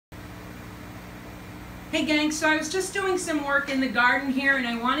Hey gang, so I was just doing some work in the garden here and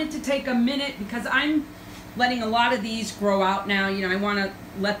I wanted to take a minute because I'm letting a lot of these grow out now. You know, I want to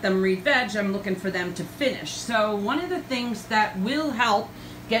let them re-veg. I'm looking for them to finish. So one of the things that will help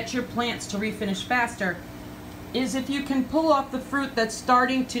get your plants to refinish faster is if you can pull off the fruit that's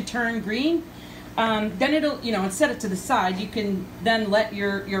starting to turn green. Then it'll, you know, and set it to the side. You can then let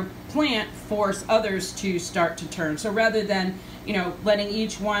your plant force others to start to turn. So rather than, you know, letting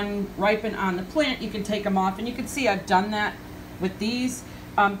each one ripen on the plant, you can take them off. And you can see I've done that with these.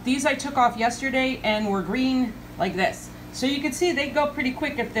 These I took off yesterday and were green like this. So you can see they go pretty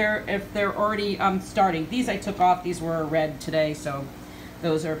quick if they're already starting. These I took off. These were red today, so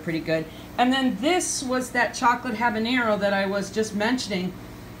those are pretty good. And then this was that chocolate habanero that I was just mentioning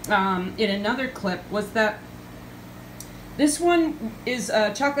in another clip. Was that this one is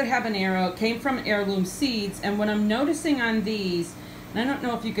chocolate habanero. It came from heirloom seeds, and what I'm noticing on these, and I don't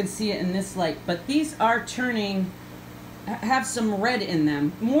know if you can see it in this light, but these are turning, have some red in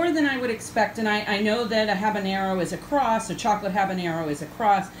them, more than I would expect. And I know that a habanero is a cross, a chocolate habanero is a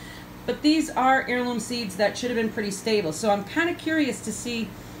cross, but these are heirloom seeds that should have been pretty stable. So I'm kind of curious to see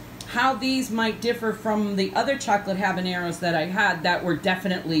how these might differ from the other chocolate habaneros that I had that were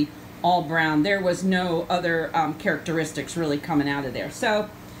definitely all brown. There was no other characteristics really coming out of there. So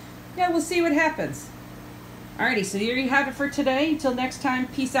yeah, we'll see what happens. Alrighty, so there you have it for today. Until next time,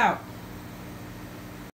 peace out.